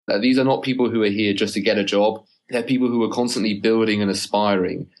These are not people who are here just to get a job. They're people who are constantly building and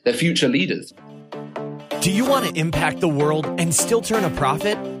aspiring. They're future leaders. Do you want to impact the world and still turn a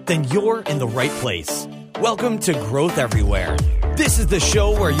profit? Then you're in the right place. Welcome to Growth Everywhere. This is the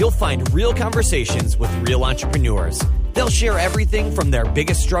show where you'll find real conversations with real entrepreneurs. They'll share everything from their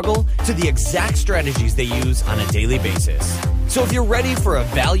biggest struggle to the exact strategies they use on a daily basis. So if you're ready for a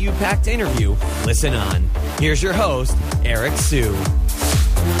value-packed interview, listen on. Here's your host, Eric Siu.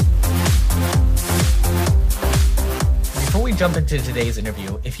 Before we jump into today's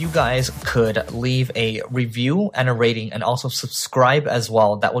interview, if you guys could leave a review and a rating and also subscribe as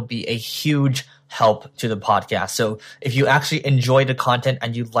well, that would be a huge help to the podcast. So if you actually enjoy the content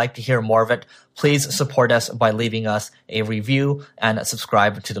and you'd like to hear more of it, please support us by leaving us a review and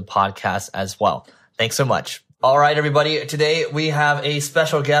subscribe to the podcast as well. Thanks so much. All right, everybody. Today we have a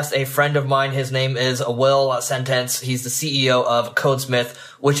special guest, a friend of mine. His name is Will Sentence. He's the CEO of Codesmith,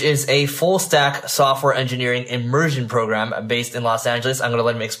 which is a full stack software engineering immersion program based in Los Angeles. I'm going to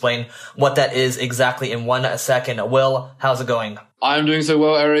let him explain what that is exactly in 1 second. Will, how's it going? I'm doing so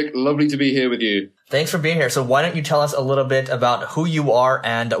well, Eric. Lovely to be here with you. Thanks for being here. So why don't you tell us a little bit about who you are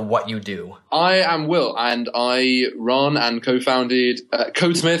and what you do? I am Will, and I run and co-founded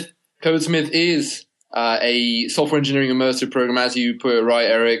Codesmith. Codesmith is a software engineering immersive program, as you put it right,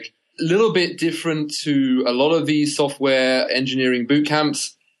 Eric. A little bit different to a lot of these software engineering boot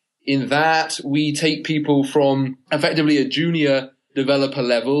camps in that we take people from effectively a junior developer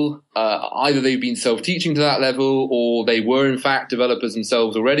level. Either they've been self-teaching to that level or they were in fact developers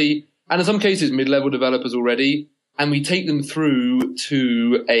themselves already. And in some cases, mid-level developers already. And we take them through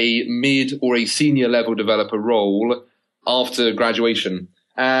to a mid or a senior level developer role after graduation.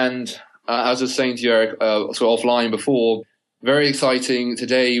 And I was just saying to you, Eric, sort of offline before, very exciting.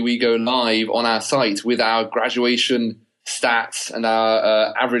 Today we go live on our site with our graduation stats and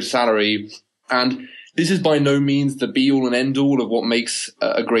our average salary. And this is by no means the be-all and end-all of what makes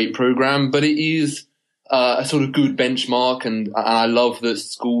a great program, but it is a sort of good benchmark. And I love that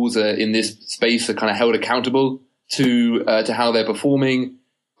schools in this space are kind of held accountable to how they're performing.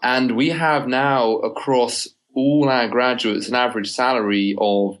 And we have now across all our graduates an average salary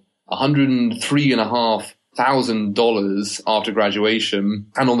of $103,500 after graduation.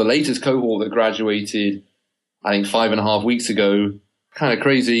 And on the latest cohort that graduated, I think 5.5 weeks ago, kind of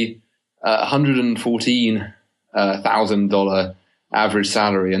crazy, $114,000 average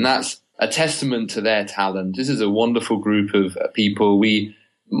salary. And that's a testament to their talent. This is a wonderful group of people.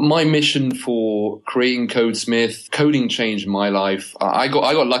 My mission for creating Codesmith, coding changed my life. I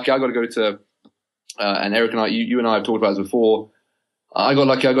got lucky. I got to go to, and Eric and I, you and I have talked about this before. I got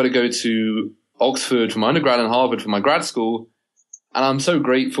lucky. I got to go to Oxford for my undergrad and Harvard for my grad school. And I'm so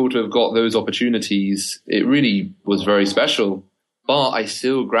grateful to have got those opportunities. It really was very special. But I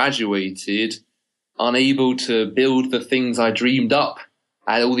still graduated unable to build the things I dreamed up.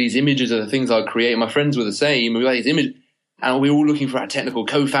 I had all these images of the things I'd create. My friends were the same. We had these images, and we were all looking for our technical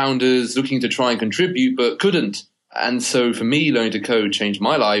co-founders, looking to try and contribute, but couldn't. And so for me, learning to code changed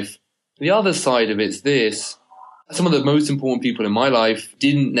my life. The other side of it's this. Some of the most important people in my life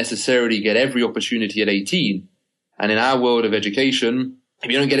didn't necessarily get every opportunity at 18. And in our world of education, if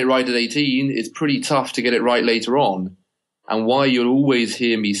you don't get it right at 18, it's pretty tough to get it right later on. And why you'll always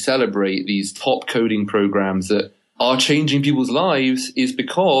hear me celebrate these top coding programs that are changing people's lives is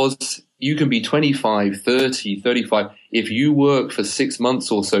because you can be 25, 30, 35. If you work for 6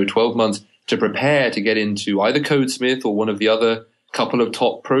 months or so, 12 months to prepare to get into either Codesmith or one of the other couple of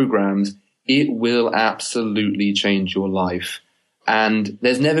top programs, it will absolutely change your life. And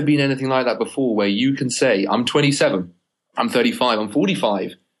there's never been anything like that before where you can say, I'm 27, I'm 35, I'm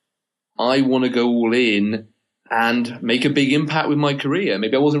 45. I want to go all in and make a big impact with my career.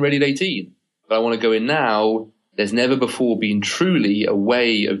 Maybe I wasn't ready at 18, but I want to go in now. There's never before been truly a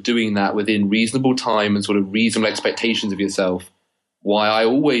way of doing that within reasonable time and sort of reasonable expectations of yourself. Why I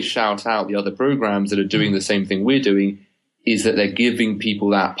always shout out the other programs that are doing the same thing we're doing is that they're giving people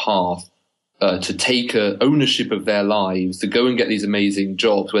that path to take ownership of their lives, to go and get these amazing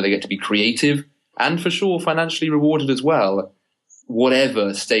jobs where they get to be creative and for sure financially rewarded as well,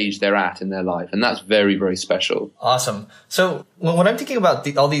 whatever stage they're at in their life. And that's very, very special. Awesome. So when I'm thinking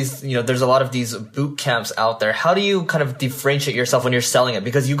about all these, there's a lot of these boot camps out there. How do you kind of differentiate yourself when you're selling it?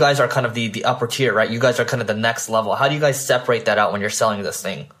 Because you guys are kind of the upper tier, right? You guys are kind of the next level. How do you guys separate that out when you're selling this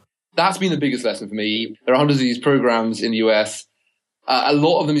thing? That's been the biggest lesson for me. There are hundreds of these programs in the US. A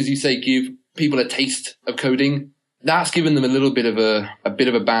lot of them, as you say, give people a taste of coding. That's given them a little bit of a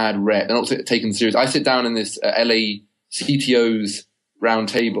bad rep. They're not taken serious. I sit down in this LA CTOs round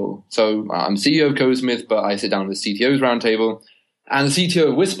table. So I'm CEO of Codesmith, but I sit down in the CTOs round table. And the CTO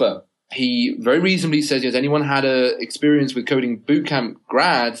of Whisper, he very reasonably says, has anyone had a experience with coding bootcamp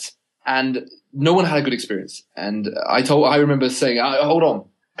grads? And no one had a good experience. And I remember saying, hold on,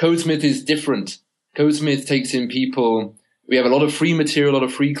 Codesmith is different. Codesmith takes in people. We have a lot of free material, a lot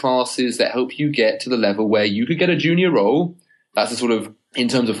of free classes that help you get to the level where you could get a junior role. That's a sort of, in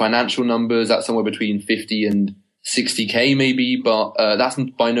terms of financial numbers, that's somewhere between 50 and 60K maybe, but that's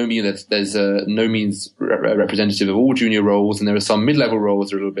by no means, there's no means representative of all junior roles, and there are some mid-level roles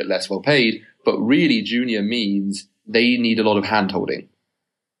that are a little bit less well paid, but really junior means they need a lot of hand-holding.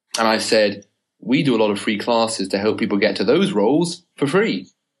 And I said, we do a lot of free classes to help people get to those roles for free.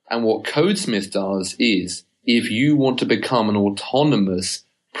 And what Codesmith does is, if you want to become an autonomous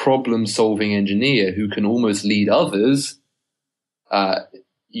problem-solving engineer who can almost lead others,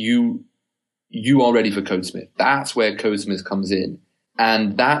 you are ready for Codesmith. That's where Codesmith comes in.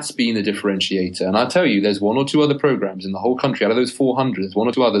 And that's been the differentiator. And I'll tell you, there's one or two other programs in the whole country, out of those 400, there's one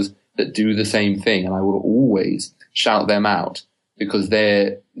or two others that do the same thing. And I will always shout them out because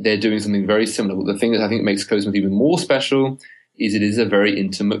they're doing something very similar. But the thing that I think makes Codesmith even more special is it is a very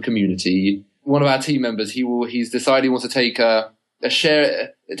intimate community. One of our team members, he's decided he wants to take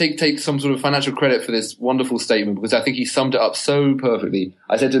take some sort of financial credit for this wonderful statement because I think he summed it up so perfectly.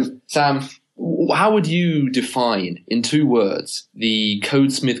 I said to him, Sam, how would you define in 2 words the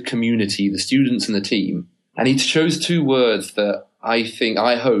Codesmith community, the students and the team? And he chose 2 words that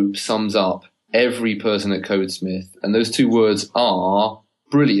I hope sums up every person at Codesmith. And those 2 words are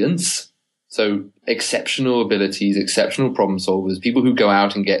brilliance. So exceptional abilities, exceptional problem solvers, people who go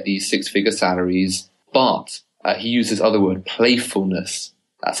out and get these 6-figure salaries. But he used this other word, playfulness.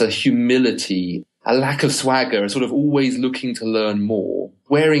 That's a humility, a lack of swagger, a sort of always looking to learn more,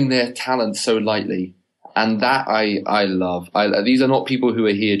 wearing their talent so lightly. And that I love. These are not people who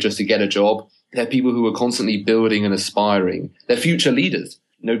are here just to get a job. They're people who are constantly building and aspiring. They're future leaders.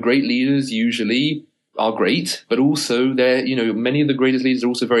 Great leaders usually are great, but also many of the greatest leaders are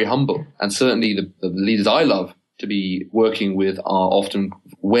also very humble. And certainly the leaders I love to be working with are often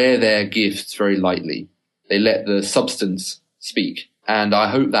wear their gifts very lightly. They let the substance speak. And I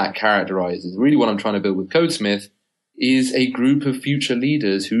hope that characterizes really what I'm trying to build with Codesmith is a group of future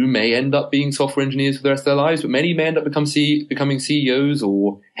leaders who may end up being software engineers for the rest of their lives, but many may end up becoming CEOs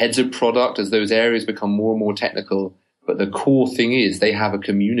or heads of product as those areas become more and more technical. But the core thing is they have a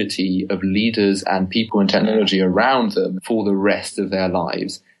community of leaders and people and technology around them for the rest of their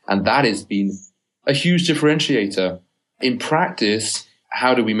lives. And that has been a huge differentiator. In practice,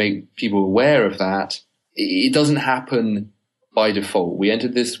 how do we make people aware of that? It doesn't happen by default. We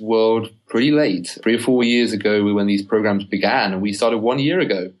entered this world pretty late, 3 or 4 years ago when these programs began, and we started 1 year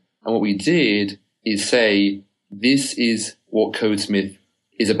ago. And what we did is say, this is what Codesmith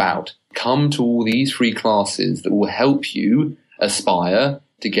is about. Come to all these free classes that will help you aspire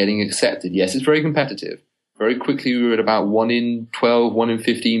to getting accepted. Yes, it's very competitive. Very quickly, we were at about 1 in 12, 1 in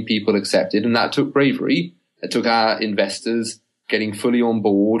 15 people accepted, and that took bravery. It took our investors getting fully on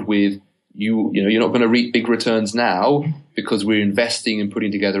board with you're not going to reap big returns now because we're investing in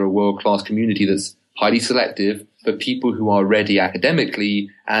putting together a world-class community that's highly selective for people who are ready academically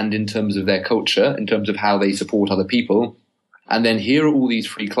and in terms of their culture, in terms of how they support other people. And then here are all these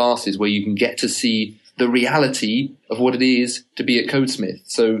free classes where you can get to see the reality of what it is to be at Codesmith.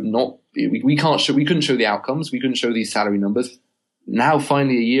 So we couldn't show the outcomes. We couldn't show these salary numbers. Now,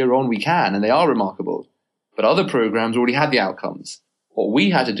 finally, a year on, we can, and they are remarkable. But other programs already had the outcomes. What we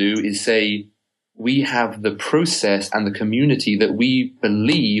had to do is say, we have the process and the community that we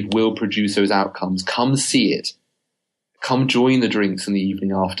believe will produce those outcomes. Come see it. Come join the drinks in the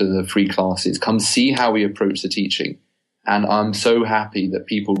evening after the free classes. Come see how we approach the teaching. And I'm so happy that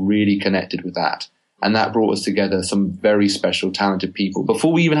people really connected with that. And that brought us together some very special, talented people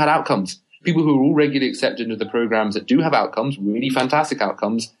before we even had outcomes. People who are all regularly accepted into the programs that do have outcomes, really fantastic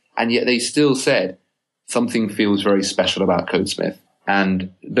outcomes. And yet they still said something feels very special about Codesmith.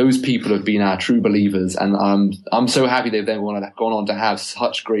 And those people have been our true believers. And I'm so happy they've then gone on to have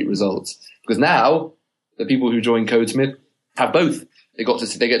such great results. Because now the people who join Codesmith have both. They get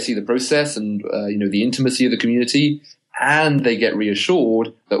to see the process and, the intimacy of the community. And they get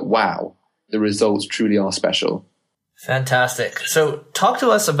reassured that, wow, the results truly are special. Fantastic. So talk to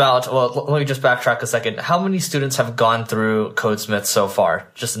us about, well, let me just backtrack a second. How many students have gone through Codesmith so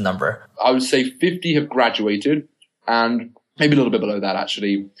far? Just a number. I would say 50 have graduated and maybe a little bit below that,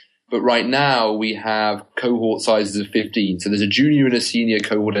 actually. But right now we have cohort sizes of 15. So there's a junior and a senior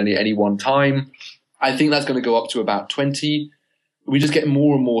cohort at any one time. I think that's going to go up to about 20. We just get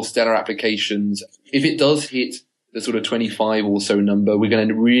more and more stellar applications. If it does hit the sort of 25 or so number, we're going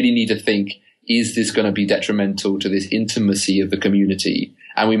to really need to think, is this going to be detrimental to this intimacy of the community?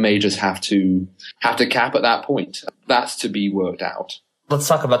 And we may just have to cap at that point. That's to be worked out. Let's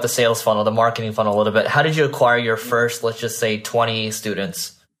talk about the sales funnel, the marketing funnel a little bit. How did you acquire your first, let's just say 20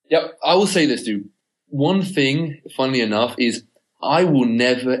 students? Yep. I will say this, dude. One thing, funnily enough, is I will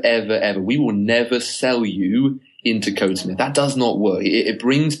never, ever, ever, we will never sell you into Codesmith. That does not work. It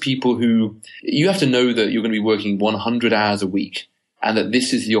brings people who, you have to know that you're going to be working 100 hours a week and that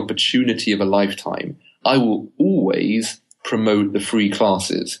this is the opportunity of a lifetime. I will always promote the free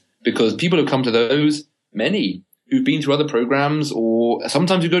classes because people have come to those, many who've been through other programs, or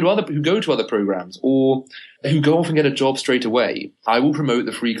sometimes who go to other programs, or who go off and get a job straight away. I will promote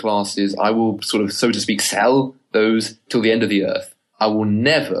the free classes. I will sort of, so to speak, sell those till the end of the earth. I will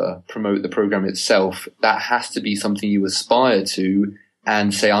never promote the program itself. That has to be something you aspire to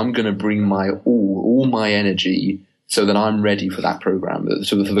and say, I'm going to bring my all my energy so that I'm ready for that program,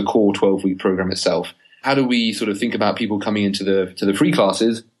 so for the core 12-week program itself. How do we sort of think about people coming into the free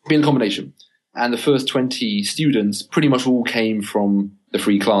classes? Being a combination. And the first 20 students pretty much all came from the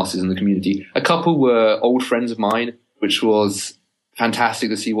free classes in the community. A couple were old friends of mine, which was fantastic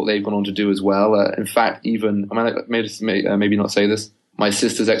to see what they've gone on to do as well. In fact, even, maybe not say this, my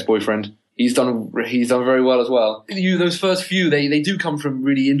sister's ex-boyfriend, he's done very well as well. Those first few, they do come from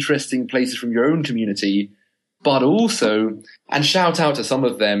really interesting places from your own community, but also, and shout out to some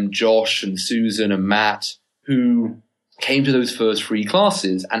of them, Josh and Susan and Matt, who came to those first free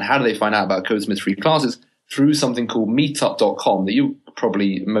classes. And how do they find out about Codesmith free classes? Through something called meetup.com that you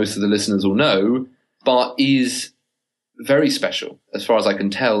probably, most of the listeners will know, but is very special as far as I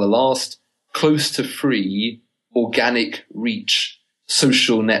can tell. The last close to free organic reach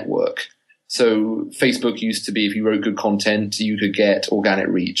social network. So Facebook used to be, if you wrote good content, you could get organic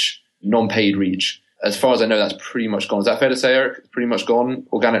reach, non-paid reach. As far as I know, that's pretty much gone. Is that fair to say, Eric? It's pretty much gone,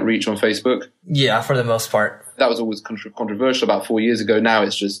 organic reach on Facebook? Yeah, for the most part. That was always controversial about 4 years ago. Now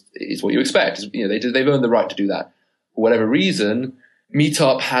it's what you expect. They've earned the right to do that. For whatever reason,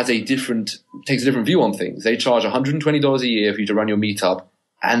 Meetup takes a different view on things. They charge $120 a year for you to run your Meetup,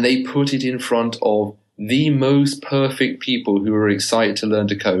 and they put it in front of the most perfect people who are excited to learn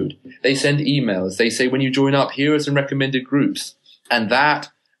to code. They send emails. They say, when you join up, here are some recommended groups. And that,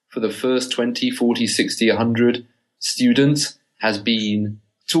 for the first 20, 40, 60, 100 students, has been,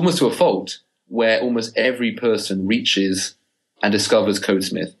 it's almost to a fault, where almost every person reaches and discovers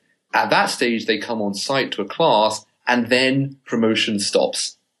Codesmith. At that stage, they come on site to a class, and then promotion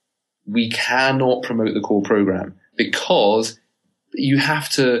stops. We cannot promote the core program because you have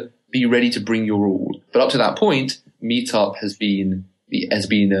to be ready to bring your all. But up to that point, Meetup has been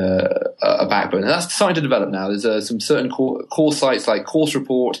a backbone. And that's starting to develop now. There's some certain core sites like Course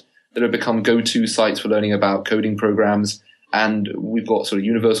Report that have become go-to sites for learning about coding programs. And we've got sort of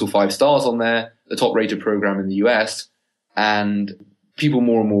universal 5 stars on there, the top-rated program in the US. And people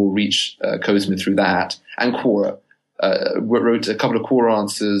more and more reach Codesmith through that. And Quora. Wrote a couple of Quora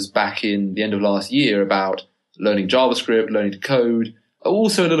answers back in the end of last year about learning JavaScript, learning to code,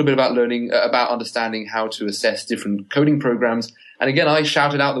 also a little bit about about understanding how to assess different coding programs. And again, I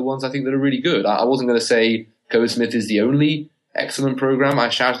shouted out the ones I think that are really good. I wasn't going to say Codesmith is the only excellent program. I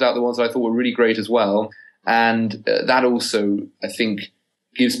shouted out the ones that I thought were really great as well. And that also, I think,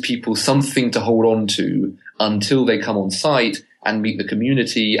 gives people something to hold on to until they come on site and meet the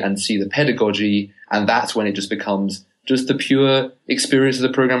community and see the pedagogy. And that's when it just becomes just the pure experience of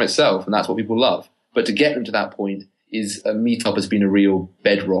the program itself. And that's what people love. But to get them to that point is Meetup has been a real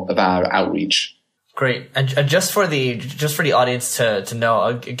bedrock of our outreach. Great. And just for the audience to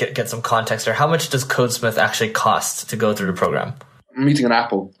know, get some context there, how much does Codesmith actually cost to go through the program? I'm eating an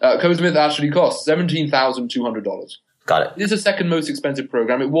apple. Codesmith actually costs $17,200. Got it. This is the second most expensive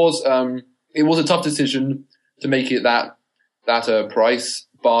program. It was a tough decision to make it that price,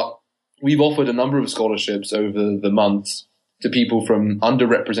 but we've offered a number of scholarships over the months to people from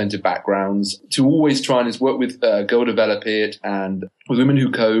underrepresented backgrounds to always try and work with Go Develop It and with Women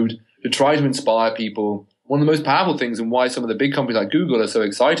Who Code to try to inspire people. One of the most powerful things and why some of the big companies like Google are so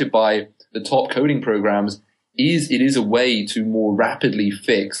excited by the top coding programs is it is a way to more rapidly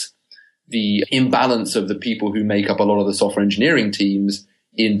fix the imbalance of the people who make up a lot of the software engineering teams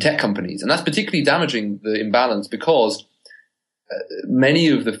in tech companies. And that's particularly damaging, the imbalance, because many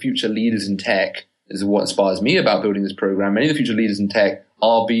of the future leaders in tech, this is what inspires me about building this program, many of the future leaders in tech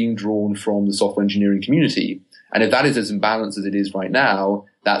are being drawn from the software engineering community. And if that is as imbalanced as it is right now,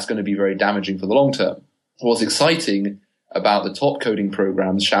 that's going to be very damaging for the long term. What's exciting about the top coding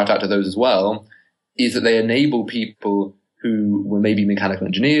programs, shout out to those as well, is that they enable people who were maybe mechanical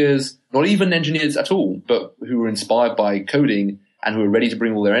engineers, not even engineers at all, but who were inspired by coding and who are ready to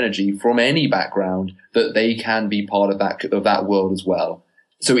bring all their energy from any background, that they can be part of that world as well.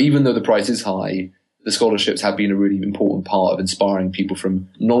 So even though the price is high, the scholarships have been a really important part of inspiring people from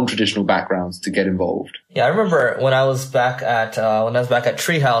non-traditional backgrounds to get involved. Yeah, I remember when I was back at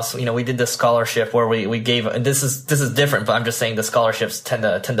Treehouse, we did this scholarship where we gave, and this is different, but I'm just saying the scholarships tend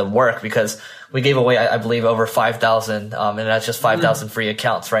to work because we gave away, I believe, over 5,000, and that's just 5,000 free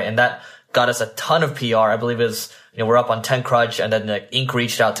accounts, right? And that got us a ton of PR. I believe it was, we're up on TechCrunch, and then Inc.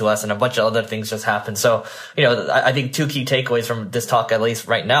 reached out to us and a bunch of other things just happened. So, I think two key takeaways from this talk, at least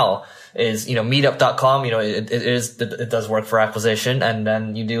right now, is, meetup.com, it does work for acquisition. And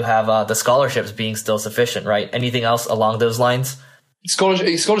then you do have, the scholarships being still sufficient, right? Anything else along those lines?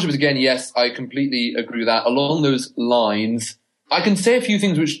 Scholarships again, yes, I completely agree with that. Along those lines, I can say a few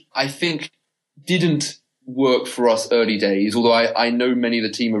things which I think didn't work for us early days, although I know many of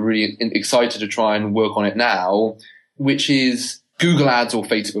the team are really excited to try and work on it now, which is Google ads or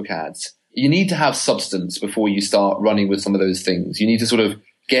Facebook ads. You need to have substance before you start running with some of those things. You need to sort of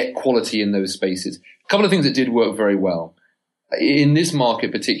get quality in those spaces. A couple of things that did work very well. In this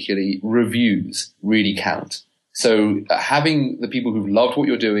market particularly, reviews really count. So having the people who've loved what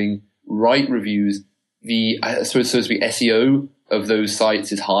you're doing write reviews, so to speak, SEO of those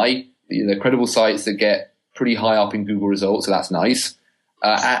sites is high. They're credible sites that get pretty high up in Google results, so that's nice.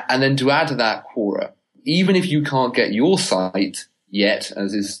 And then to add to that, Quora. Even if you can't get your site yet,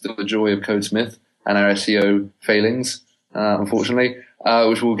 as is the joy of Codesmith and our SEO failings, unfortunately,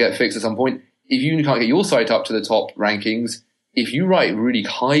 which will get fixed at some point. If you can't get your site up to the top rankings, if you write really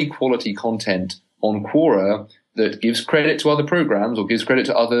high quality content on Quora that gives credit to other programs or gives credit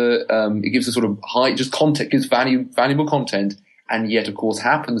to other, it gives a sort of high, just content, gives valuable content, and yet of course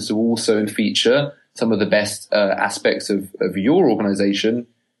happens to also feature some of the best aspects of your organization,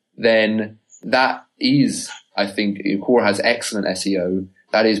 then that is, I think, Quora has excellent SEO.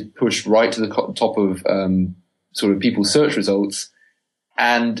 That is pushed right to the top of sort of people's search results,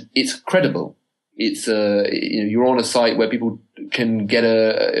 and it's credible. It's you're on a site where people can get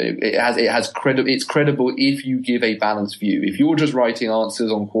it's credible if you give a balanced view. If you're just writing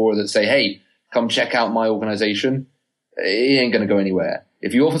answers on Quora that say, "Hey, come check out my organization," it ain't going to go anywhere.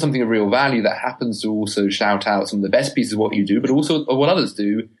 If you offer something of real value that happens to also shout out some of the best pieces of what you do, but also of what others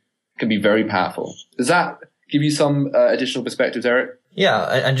do, can be very powerful. Does that give you some additional perspectives, Eric? Yeah,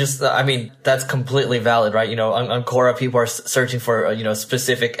 and just, that's completely valid, right? On Quora, people are searching for a,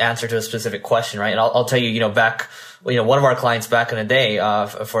 specific answer to a specific question, right? And I'll tell you, back, one of our clients back in the day,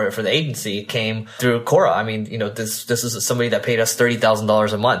 for the agency came through Quora. This is somebody that paid us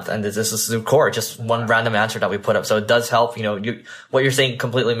 $30,000 a month, and this is through Quora, just one random answer that we put up. So it does help, what you're saying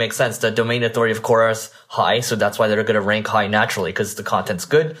completely makes sense. The domain authority of Quora is high, so that's why they're going to rank high naturally, because the content's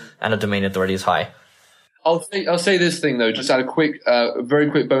good and the domain authority is high. I'll say this thing though, just add a quick,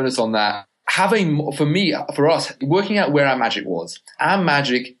 very quick bonus on that. For us, working out where our magic was. Our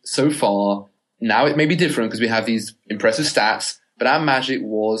magic so far, now it may be different because we have these impressive stats, but our magic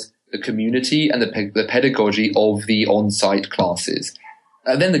was the community and the pedagogy of the on-site classes.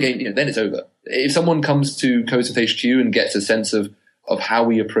 And then the game, then it's over. If someone comes to Codesmith HQ and gets a sense of how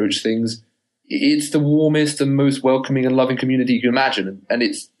we approach things, it's the warmest and most welcoming and loving community you can imagine. And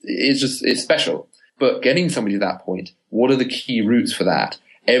it's special. But getting somebody to that point, what are the key routes for that?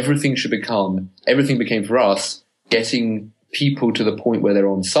 Everything became for us, getting people to the point where they're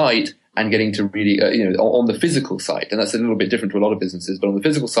on site and getting to really, on the physical site. And that's a little bit different to a lot of businesses, but on the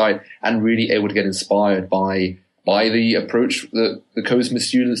physical side and really able to get inspired by the approach that the Codesmith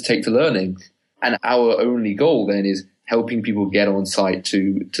students take to learning. And our only goal then is helping people get on site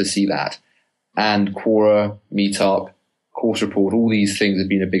to see that. And Quora, Meetup, Course Report, all these things have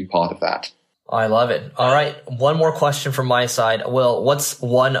been a big part of that. I love it. All right. One more question from my side. Will, what's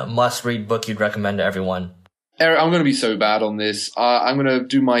one must-read book you'd recommend to everyone? Eric, I'm going to be so bad on this. I'm going to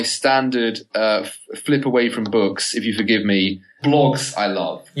do my standard flip away from books, if you forgive me. Blogs, I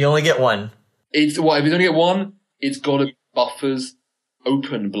love. You only get one. If you only get one, it's got to be Buffer's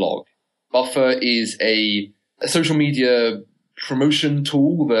open blog. Buffer is a social media promotion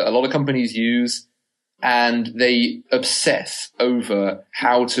tool that a lot of companies use, and they obsess over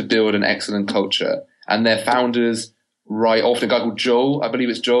how to build an excellent culture. And their founders write, often a guy called Joel, I believe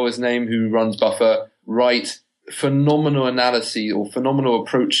it's Joel, his name, who runs Buffer, write phenomenal analyses or phenomenal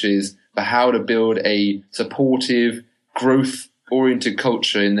approaches for how to build a supportive, growth-oriented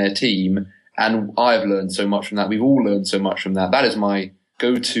culture in their team. And I've learned so much from that. We've all learned so much from that. That is my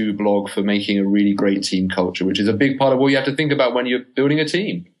go-to blog for making a really great team culture, which is a big part of what you have to think about when you're building a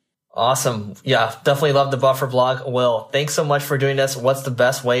team. Awesome. Yeah, definitely love the Buffer blog. Will, thanks so much for doing this. What's the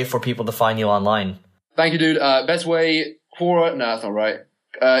best way for people to find you online? Thank you, dude. Best way, Quora? No, that's not right.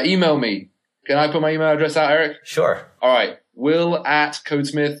 Email me. Can I put my email address out, Eric? Sure. All right.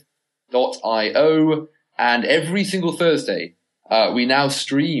 will@codesmith.io. And every single Thursday, we now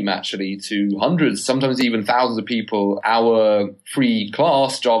stream actually to hundreds, sometimes even thousands of people, our free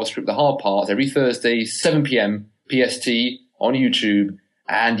class, JavaScript, the hard parts, every Thursday, 7 p.m. PST on YouTube.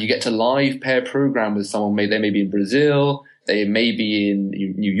 And you get to live pair program with someone. They may be in Brazil, they may be in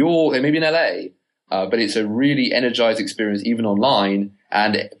New York, they may be in LA. But it's a really energized experience, even online.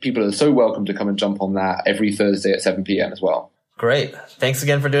 And people are so welcome to come and jump on that every Thursday at 7 p.m. as well. Great. Thanks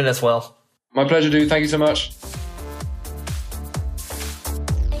again for doing this, Will. My pleasure, dude. Thank you so much.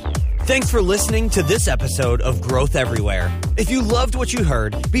 Thanks for listening to this episode of Growth Everywhere. If you loved what you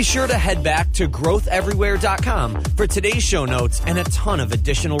heard, be sure to head back to growtheverywhere.com for today's show notes and a ton of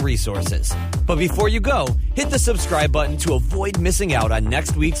additional resources. But before you go, hit the subscribe button to avoid missing out on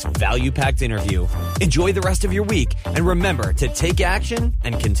next week's value-packed interview. Enjoy the rest of your week, and remember to take action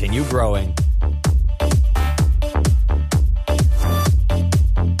and continue growing.